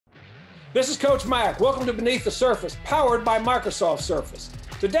This is Coach Mack. Welcome to Beneath the Surface, powered by Microsoft Surface.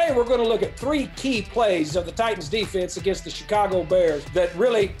 Today, we're going to look at 3 key plays of the Titans defense against the Chicago Bears that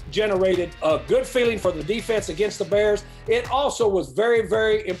really generated a good feeling for the defense against the Bears. It also was very,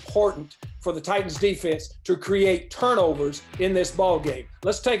 very important for the Titans defense to create turnovers in this ball game.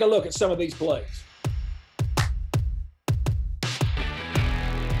 Let's take a look at some of these plays.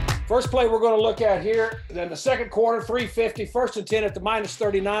 First play we're going to look at here, in the second quarter, 350, 1st and 10 at the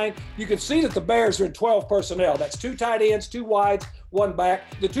 -39. You can see that the Bears are in 12 personnel. That's 2 tight ends, 2 wides, 1 back.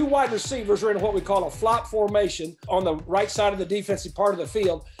 The 2 wide receivers are in what we call a flop formation on the right side of the defensive part of the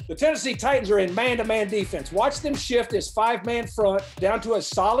field. The Tennessee Titans are in man-to-man defense. Watch them shift this 5-man front down to a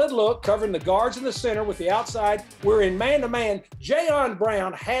solid look, covering the guards in the center with the outside. We're in man-to-man. Jayon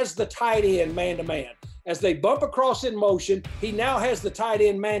Brown has the tight end man-to-man. As they bump across in motion, he now has the tight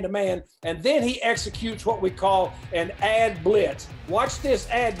end man-to-man, and then he executes what we call an ad blitz. Watch this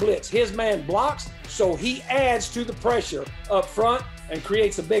ad blitz. His man blocks, so he adds to the pressure up front and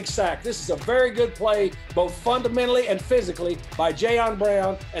creates a big sack. This is a very good play, both fundamentally and physically, by Jayon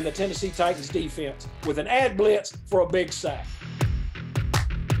Brown and the Tennessee Titans defense, with an ad blitz for a big sack.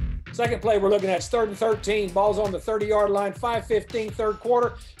 Second play we're looking at is 3rd and 13. Ball's on the 30-yard line, 5:15, third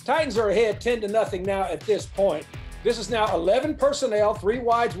quarter. Titans are ahead 10-0 now at this point. This is now 11 personnel, 3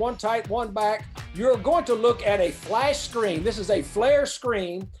 wides, 1 tight, 1 back. You're going to look at a flash screen. This is a flare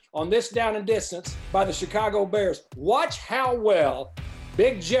screen on this down and distance by the Chicago Bears. Watch how well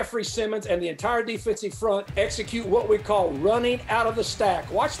Big Jeffrey Simmons and the entire defensive front execute what we call running out of the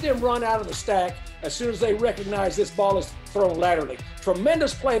stack. Watch them run out of the stack as soon as they recognize this ball is thrown laterally.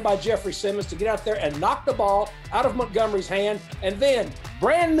 Tremendous play by Jeffrey Simmons to get out there and knock the ball out of Montgomery's hand. And then,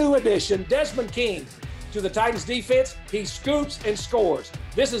 brand new addition, Desmond King to the Titans defense. He scoops and scores.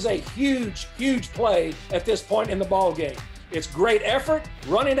 This is a huge, huge play at this point in the ball game. It's great effort,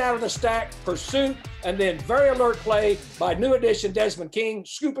 running out of the stack, pursuit, and then very alert play by new addition Desmond King,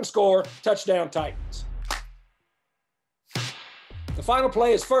 scoop and score, touchdown Titans. The final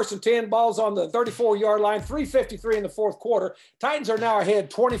play is 1st and 10, ball's on the 34-yard line, 3:53 in the fourth quarter. Titans are now ahead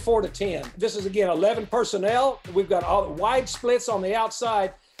 24-10. This is, again, 11 personnel. We've got all the wide splits on the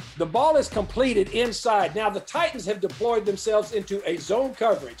outside. The ball is completed inside. Now, the Titans have deployed themselves into a zone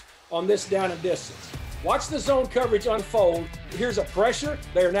coverage on this down and distance. Watch the zone coverage unfold. Here's a pressure.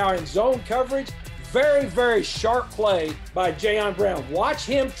 They're now in zone coverage. Very, very sharp play by Jayon Brown. Watch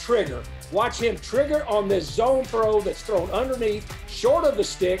him trigger. Watch him trigger on this zone throw that's thrown underneath, short of the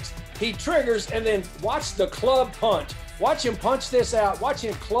sticks. He triggers, and then watch the club punch. Watch him punch this out. Watch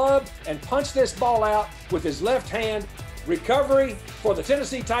him club and punch this ball out with his left hand. Recovery for the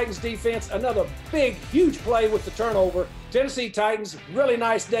Tennessee Titans defense. Another big, huge play with the turnover. Tennessee Titans, really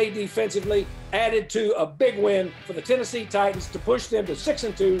nice day defensively, added to a big win for the Tennessee Titans to push them to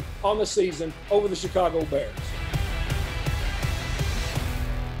 6-2 on the season over the Chicago Bears.